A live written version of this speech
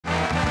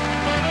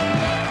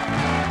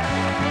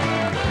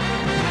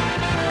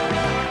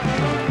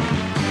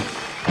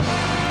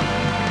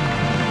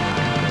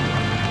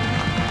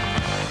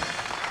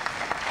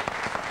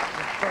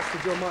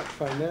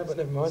microphone now, but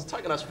never mind. It's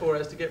taken us 4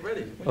 hours to get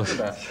ready. What are you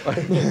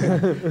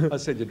about? I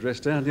said you're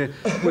dressed down, yeah.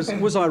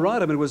 Was I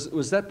right? I mean,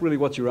 was that really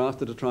what you were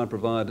after, to try and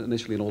provide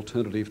initially an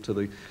alternative to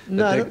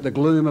the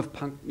gloom of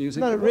punk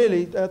music? No,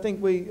 really. I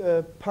think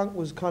punk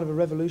was kind of a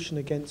revolution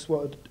against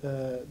what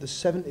the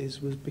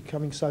 70s was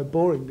becoming so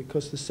boring,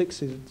 because the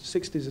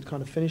 60s had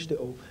kind of finished it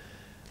all.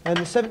 And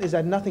the 70s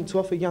had nothing to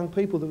offer young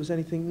people that was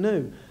anything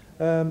new.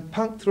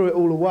 Punk threw it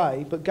all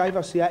away, but gave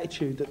us the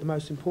attitude that the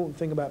most important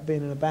thing about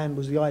being in a band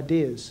was the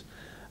ideas,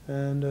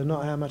 and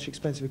not how much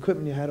expensive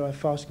equipment you had or how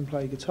fast you can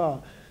play guitar.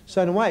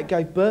 So in a way it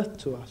gave birth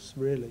to us,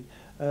 really,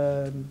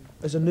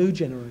 as a new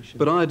generation.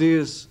 But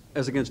ideas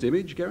as against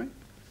image, Gary?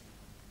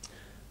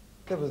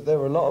 There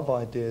were a lot of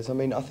ideas. I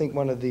mean, I think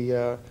one of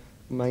the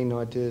main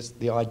ideas,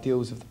 the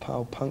ideals of the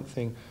whole punk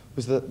thing,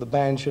 was that the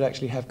band should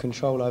actually have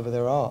control over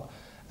their art,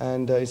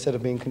 and instead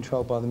of being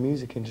controlled by the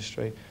music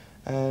industry.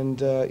 And,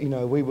 you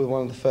know, we were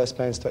one of the first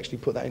bands to actually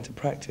put that into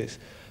practice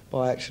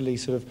by actually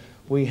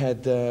we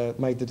had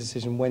made the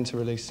decision when to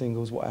release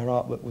singles, what our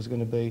artwork was going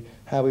to be,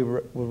 how we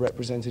were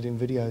represented in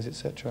videos,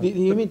 etc.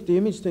 The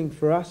image thing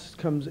for us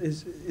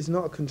is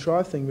not a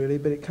contrived thing, really,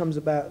 but it comes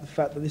about the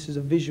fact that this is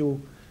a visual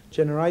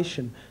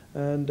generation,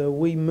 and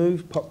we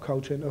moved pop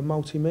culture into a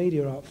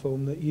multimedia art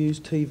form that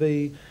used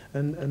TV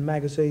and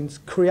magazines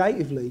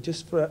creatively,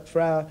 just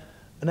for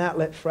an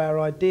outlet for our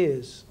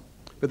ideas.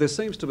 But there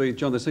seems to be,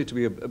 John, a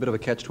bit of a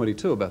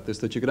catch-22 about this,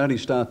 that you can only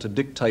start to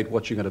dictate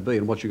what you're going to be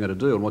and what you're going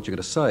to do and what you're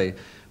going to say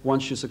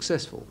once you're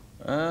successful.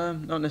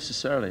 Not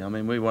necessarily. I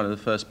mean, we were one of the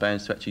first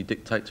bands to actually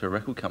dictate to a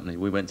record company.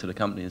 We went to the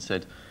company and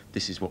said,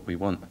 this is what we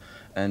want.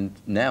 And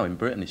now, in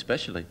Britain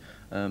especially,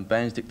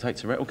 bands dictate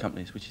to record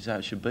companies, which is how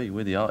it should be.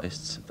 We're the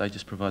artists. They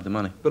just provide the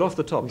money. But off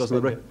the top, doesn't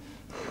the record...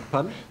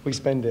 Pardon? We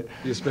spend it.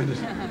 You spend it.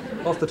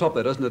 Off the top,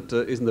 though, doesn't it?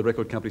 Isn't the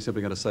record company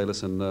simply going to say,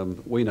 "Listen,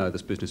 we know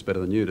this business better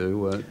than you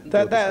do"?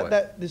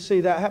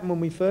 That happened when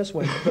we first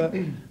went, but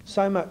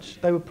so much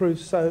they were proved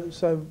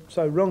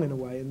so wrong in a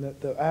way, and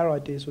that our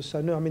ideas were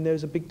so new. I mean, there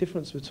is a big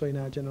difference between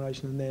our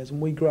generation and theirs, and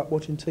we grew up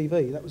watching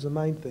TV. That was the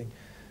main thing.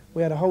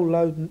 We had a whole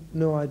load of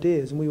new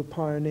ideas, and we were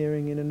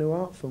pioneering in a new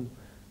art form.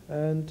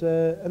 And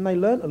they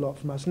learnt a lot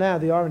from us. Now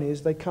the irony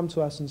is they come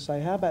to us and say,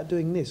 "How about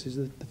doing this?" Is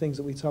the things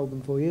that we told them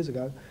 4 years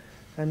ago.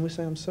 And we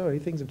say, "I'm sorry,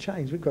 things have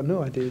changed. We've got new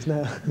ideas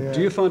now." Yeah.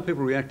 Do you find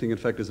people reacting, in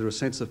fact, is there a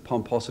sense of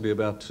pomposity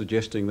about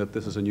suggesting that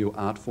this is a new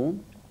art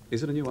form?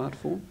 Is it a new art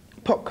form?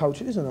 Pop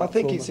culture is an art form. I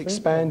think it's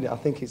expanding. I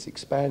think it's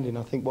expanding.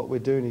 I think what we're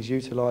doing is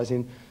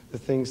utilising the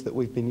things that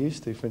we've been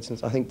used to. For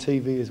instance, I think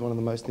TV is one of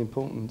the most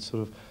important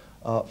sort of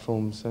art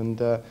forms, and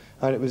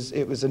it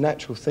was a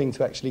natural thing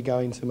to actually go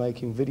into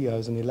making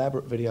videos and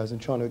elaborate videos and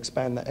trying to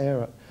expand that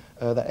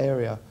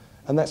area.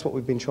 And that's what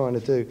we've been trying to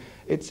do.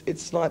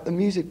 It's like the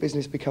music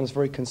business becomes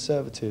very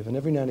conservative, and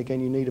every now and again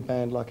you need a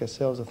band like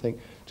ourselves, I think,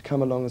 to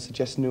come along and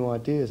suggest new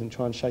ideas and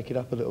try and shake it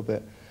up a little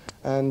bit.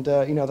 And,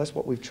 you know, that's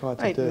what we've tried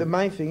to do. The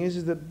main thing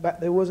is that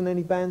there wasn't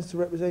any bands to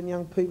represent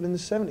young people in the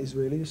 70s,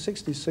 really. The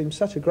 60s seemed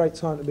such a great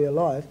time to be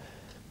alive.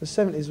 The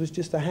 70s was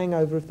just a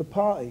hangover of the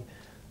party.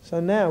 So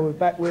now we're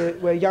back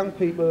where young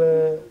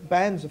people,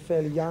 bands are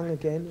fairly young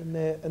again,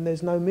 and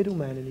there's no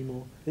middleman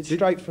anymore. It's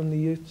straight from the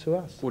youth to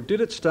us. Well, did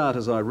it start,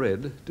 as I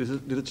read,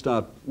 did it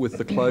start with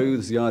the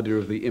clothes, the idea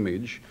of the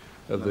image,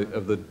 of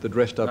the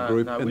dressed up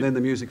group, and then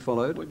the music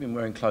followed? We've been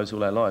wearing clothes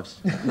all our lives.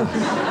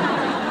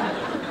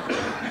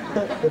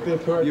 There'd be a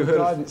parental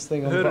guidance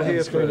thing on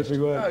the screen if we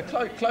were.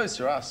 No, clothes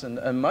to us,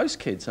 and most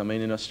kids, I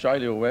mean, in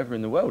Australia or wherever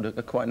in the world,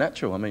 are quite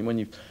natural. I mean, when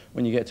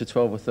you get to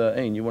 12 or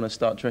 13, you want to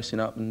start dressing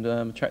up and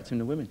attracting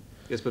the women.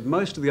 Yes, but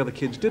most of the other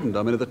kids didn't.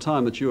 I mean, at the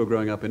time that you were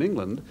growing up in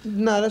England...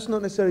 No, that's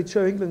not necessarily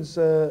true. England's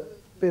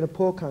being a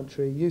poor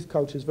country, youth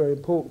culture is very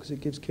important because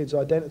it gives kids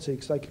identity,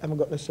 because they haven't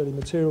got necessarily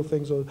material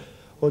things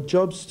or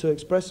jobs to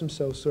express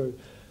themselves through.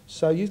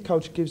 So youth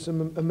culture gives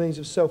them a means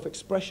of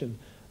self-expression.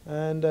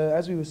 And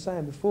as we were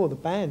saying before, the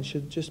band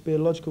should just be a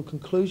logical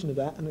conclusion of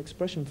that and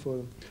expression for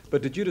them.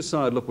 But did you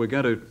decide, look, we're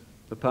going to,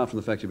 apart from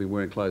the fact you've been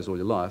wearing clothes all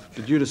your life,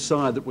 did you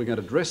decide that we're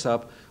going to dress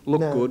up,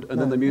 look good,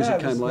 and then the music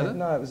came later?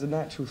 No, it was a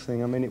natural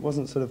thing. I mean, it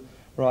wasn't sort of,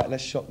 right,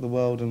 let's shock the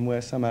world and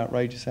wear some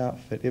outrageous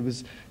outfit. It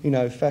was, you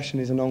know, fashion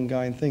is an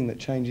ongoing thing that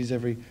changes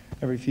every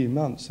few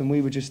months, and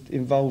we were just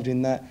involved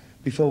in that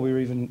before we were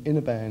even in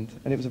a band,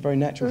 and it was a very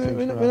natural thing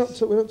for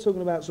us. We're not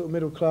talking about sort of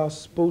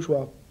middle-class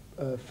bourgeois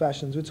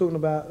fashions. We're talking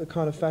about the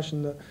kind of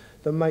fashion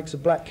that makes a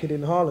black kid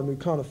in Harlem who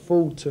can't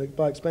afford to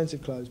buy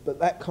expensive clothes, but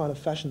that kind of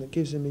fashion that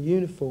gives him a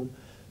uniform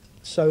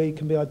so he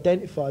can be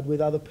identified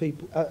with other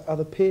people,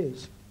 other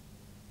peers.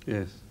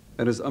 Yes.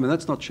 And I mean,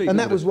 that's not cheap. And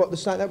that was what the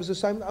same. That was the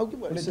same.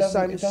 It's the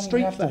same. It's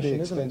street have to fashion, be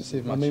expensive.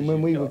 Isn't it? I mean,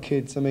 when we were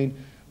kids, I mean,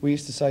 we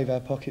used to save our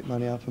pocket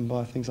money up and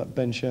buy things like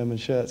Ben Sherman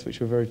shirts, which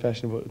were very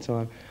fashionable at the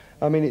time.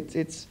 I mean,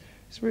 it's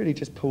really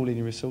just pooling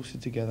your resources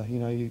together. You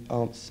know, your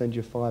aunts send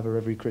you $5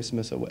 every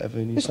Christmas or whatever,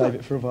 and you save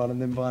it for a while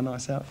and then buy a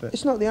nice outfit.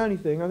 It's not the only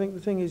thing. I think the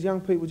thing is,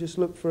 young people just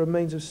look for a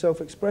means of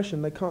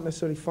self-expression. They can't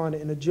necessarily find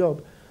it in a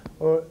job,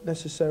 or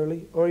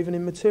even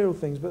in material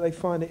things, but they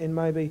find it in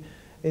maybe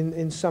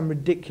in some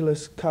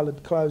ridiculous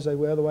coloured clothes they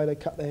wear, the way they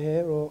cut their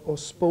hair, or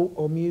sport,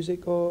 or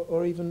music,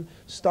 or even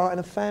starting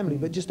a family,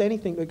 but just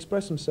anything to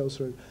express themselves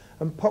through.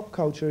 And pop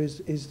culture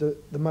is the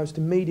most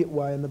immediate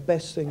way and the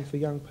best thing for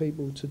young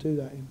people to do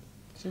that in.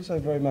 It's also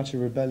very much a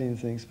rebellion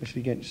thing,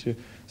 especially against your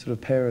sort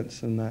of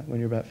parents and that when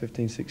you're about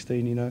 15,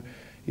 16, you know,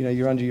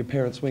 you're under your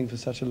parents' wing for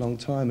such a long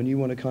time and you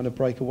want to kind of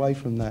break away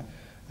from that.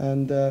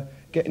 And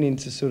getting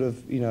into sort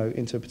of,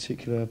 into a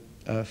particular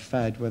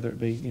fad, whether it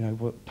be,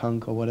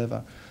 punk or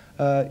whatever,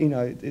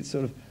 it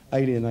sort of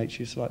alienates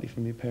you slightly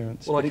from your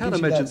parents. Well, but it gives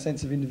you that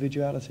sense of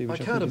individuality,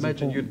 which I can't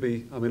imagine you'd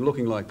be,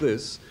 looking like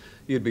this,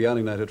 you'd be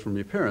alienated from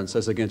your parents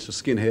as against a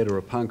skinhead or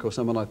a punk or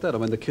someone like that. I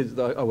mean, the kids,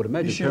 I would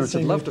imagine parents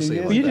would love to see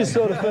you. Well, you just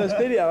saw the first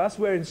video, us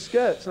wearing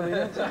skirts. I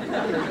mean,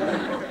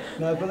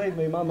 no, believe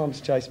me, my mum's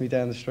chased me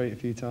down the street a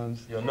few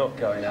times. You're not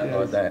going out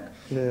like that.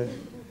 Yeah.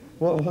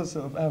 What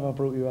sort of, how have I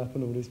brought you up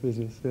in all this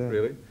business? Yeah.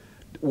 Really?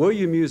 Were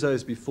you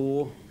musos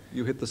before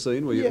you hit the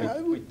scene? Were yeah,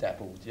 you, we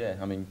dabbled, yeah.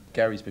 I mean,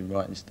 Gary's been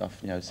writing stuff,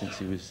 since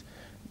he was,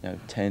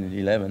 10 and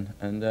 11,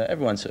 and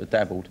everyone sort of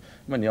dabbled.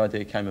 When the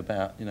idea came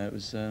about, it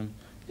was,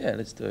 yeah,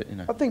 let's do it,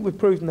 I think we've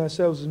proven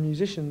ourselves as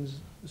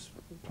musicians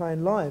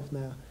playing live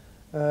now.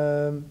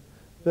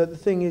 But the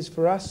thing is,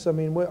 for us, I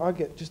mean, I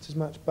get just as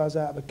much buzz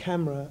out of a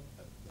camera,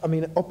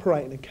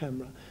 operating a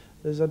camera,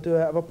 as I do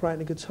out of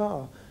operating a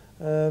guitar.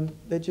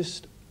 They're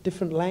just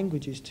different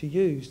languages to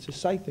use to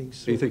say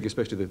things. Do you think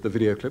especially the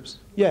video clips?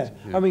 Yeah.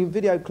 I mean,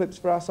 video clips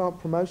for us aren't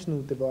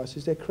promotional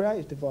devices, they're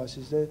creative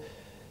devices. They're,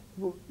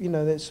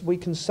 we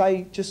can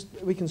say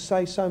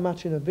so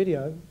much in a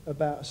video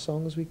about a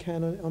song as we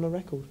can on a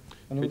record.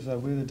 And also,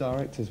 we're the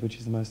directors, which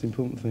is the most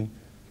important thing.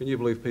 Can you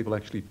believe people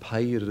actually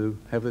pay you to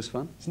have this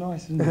fun? It's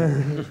nice, isn't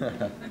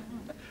it?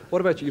 What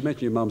about you? You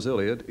mentioned your mums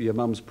earlier. Your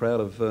mum's proud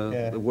of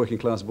the working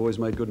class boys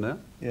made good now?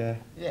 Yeah.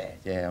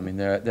 Yeah. I mean,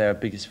 they're our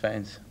biggest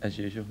fans, as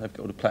usual. They've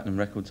got all the platinum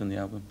records on the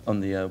album, on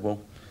the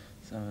wall.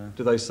 So,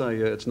 do they say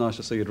it's nice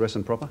to see you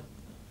dressing proper?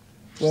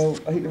 Well,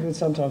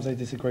 sometimes they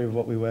disagree with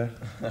what we wear.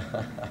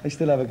 They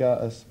still have a go at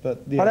us,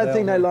 but yeah, I don't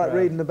think they like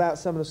reading about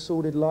some of the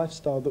sordid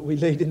lifestyle that we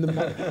lead in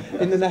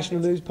the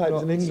national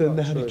newspapers in England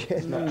now and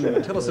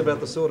again. Tell us about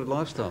the sordid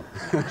lifestyle.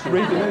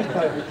 Read the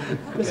newspaper.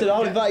 Listen,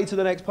 I'll invite you to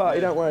the next party.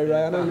 Don't worry,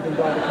 Ray. I know you've been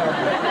buying a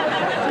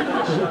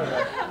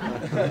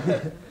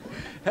car.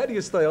 How do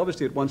you stay?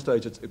 Obviously, at one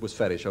stage it was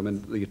faddish. I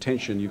mean,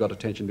 you got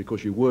attention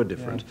because you were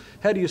different. Yeah.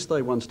 How do you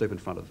stay one step in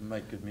front of them?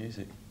 Make good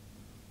music.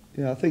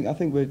 Yeah, I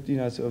think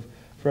we're sort of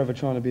forever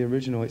trying to be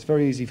original. It's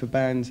very easy for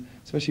bands,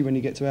 especially when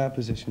you get to our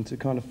position, to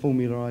kind of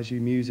formularise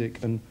your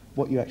music and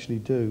what you actually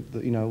do,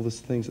 all the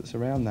things that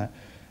surround that.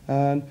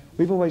 And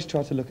we've always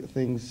tried to look at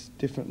things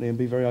differently and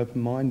be very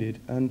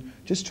open-minded and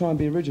just try and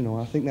be original.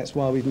 I think that's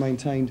why we've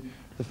maintained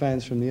the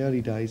fans from the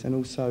early days and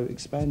also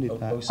expanded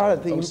that.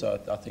 Also,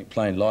 I think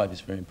playing live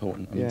is very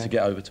important. I mean, to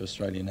get over to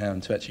Australia now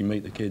and to actually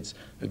meet the kids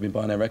who've been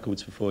buying our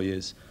records for 4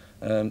 years,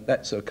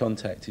 that sort of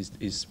contact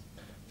is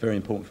very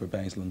important for a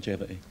band's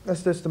longevity.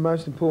 That's the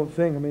most important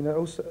thing. I mean,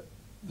 also,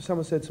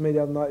 someone said to me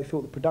the other night he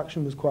thought the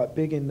production was quite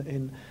big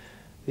in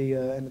the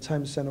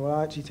entertainment centre. Well,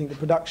 I actually think the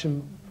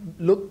production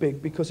looked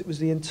big because it was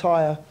the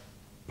entire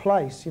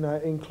place. It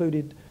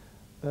included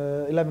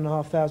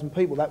 11,500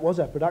 people. That was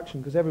our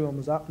production because everyone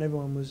was up and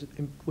everyone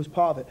was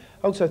part of it.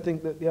 I also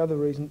think that the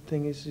other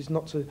thing is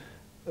not to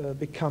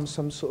become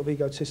some sort of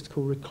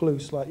egotistical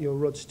recluse like your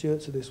Rod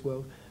Stewarts of this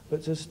world,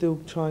 but to still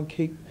try and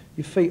keep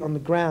your feet on the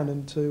ground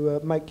and to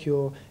make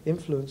your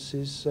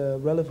influences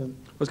relevant.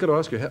 I was going to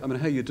ask you,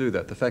 how you do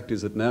that. The fact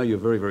is that now you're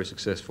very, very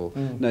successful.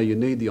 Now you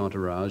need the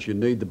entourage, you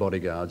need the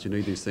bodyguards, you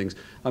need these things.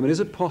 I mean,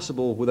 is it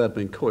possible, without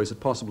being coy, is it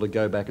possible to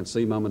go back and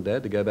see Mum and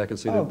Dad, to go back and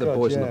see the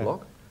boys in the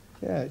block?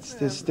 Yeah,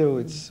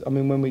 I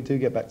mean, when we do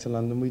get back to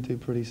London, we do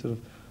pretty sort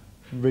of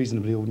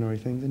reasonably ordinary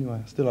things anyway.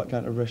 I still like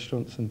going to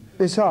restaurants and...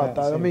 It's hard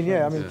though,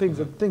 things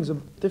are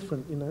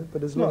different,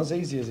 but it's not as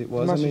easy as it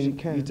was. I mean,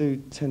 you do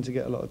tend to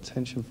get a lot of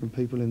attention from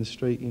people in the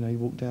street. You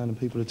walk down and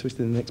people are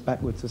twisting their necks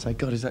backwards and say,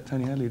 God, is that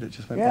Tony Hadley that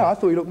just went back? I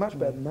thought you looked much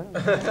better than that.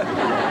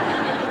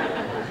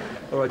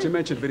 All right, you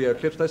mentioned video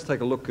clips. Let's take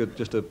a look at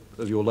just of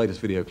your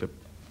latest video clip.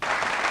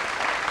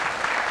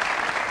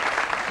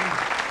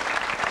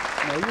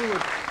 Now,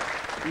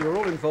 you were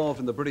all involved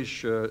in the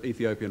British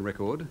Ethiopian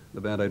record,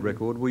 the Band Aid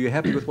record. Were you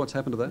happy with what's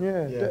happened to that?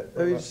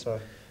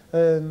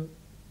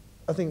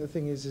 I think the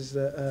thing is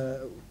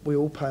that we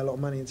all pay a lot of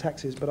money in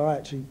taxes, but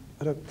I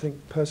don't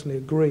think personally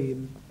agree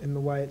in the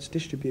way it's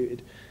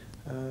distributed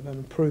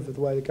and approve of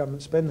the way the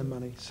government spend the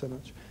money so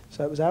much.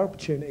 So it was our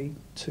opportunity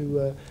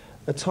to,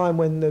 a time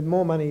when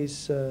more money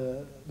is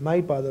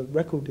made by the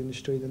record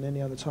industry than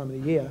any other time of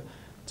the year,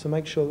 to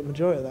make sure that the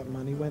majority of that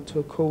money went to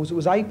a cause that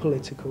was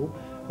apolitical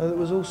and that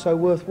was also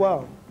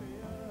worthwhile.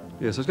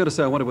 Yes, I was going to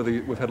say, I wonder whether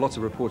we've had lots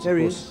of reports. There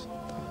he is.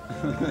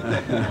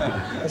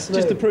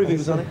 Just to prove he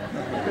was on it.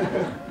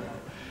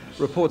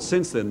 Reports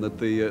since then that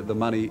the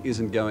money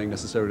isn't going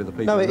necessarily to the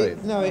people in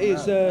need. No, it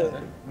is.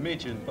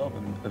 Midge and Bob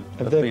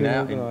have been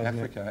out in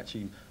Africa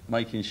actually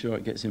making sure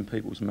it gets in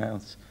people's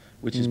mouths.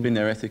 which has been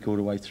their ethic all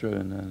the way through.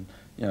 And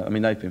you know, I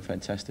mean, they've been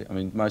fantastic. I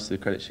mean, most of the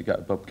credit should go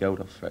to Bob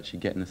Geldof for actually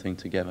getting the thing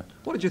together.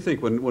 What did you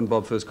think when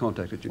Bob first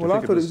contacted you? Well, I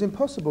thought it was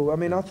impossible. I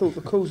mean, I thought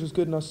the cause was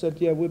good, and I said,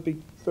 yeah, we're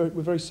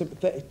very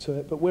sympathetic to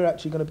it, but we're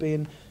actually going to be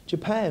in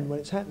Japan when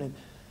it's happening.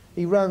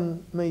 He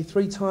rang me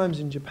 3 times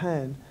in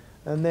Japan,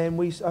 and then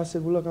I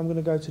said, well, look, I'm going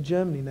to go to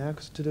Germany now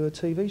to do a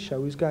TV show.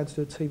 We was going to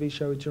do a TV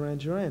show with Duran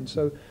Duran.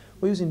 So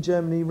we was in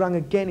Germany, he rang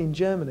again in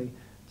Germany.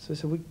 So I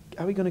said,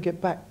 are we going to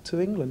get back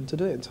to England to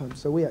do it in time?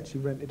 So we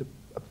actually rented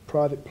a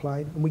private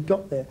plane, and we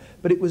got there.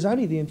 But it was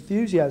only the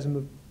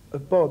enthusiasm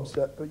of Bob's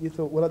that you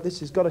thought, well, this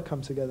has got to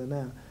come together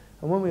now.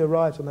 And when we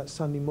arrived on that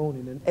Sunday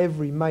morning, and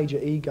every major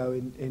ego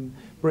in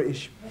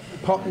British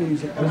pop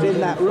music was in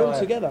that room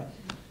together,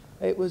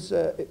 it was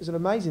an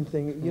amazing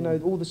thing. You know,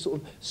 all the sort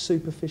of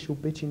superficial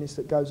bitchiness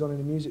that goes on in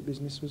the music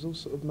business was all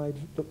sort of made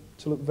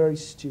to look very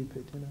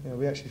stupid. You know? Yeah,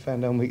 we actually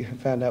found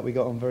out we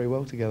got on very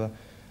well together.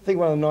 I think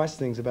one of the nice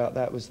things about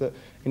that was that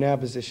in our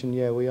position,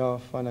 yeah, we are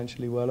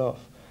financially well off,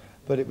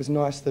 but it was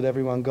nice that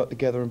everyone got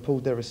together and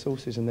pulled their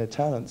resources and their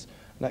talents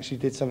and actually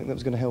did something that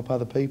was going to help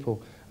other people.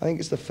 I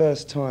think it's the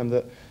first time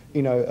that,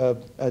 you know,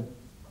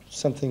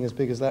 something as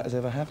big as that has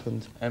ever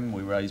happened. And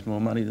we raised more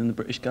money than the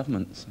British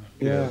government. So.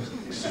 Yeah.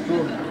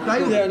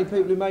 They were the only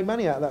people who made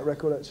money out of that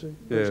record, actually.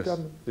 Yes, British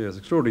government. yeah, it's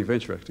an extraordinary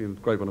venture, actually, and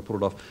a great one to pull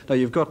it off. Now,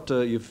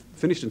 you've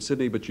finished in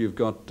Sydney, but you've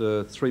got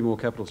 3 more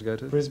capitals to go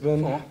to?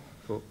 Brisbane. 4.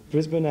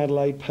 Brisbane,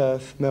 Adelaide,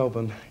 Perth,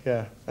 Melbourne.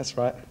 Yeah, that's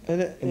right. In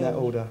that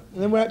order.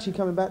 And then we're actually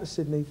coming back to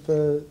Sydney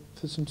for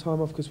some time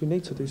off because we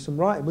need to do some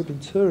writing. We've been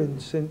touring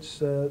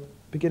since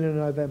beginning of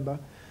November,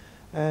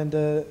 and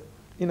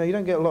you know, you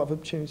don't get a lot of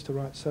opportunities to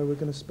write, so we're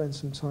going to spend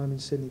some time in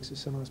Sydney because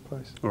it's a nice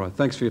place. All right,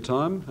 thanks for your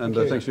time, and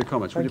thanks for your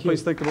comments. Would you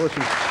please thank the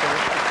watching?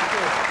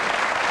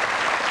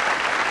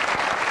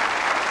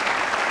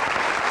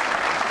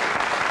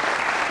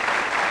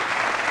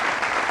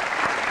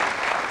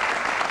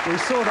 We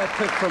saw that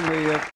clip from the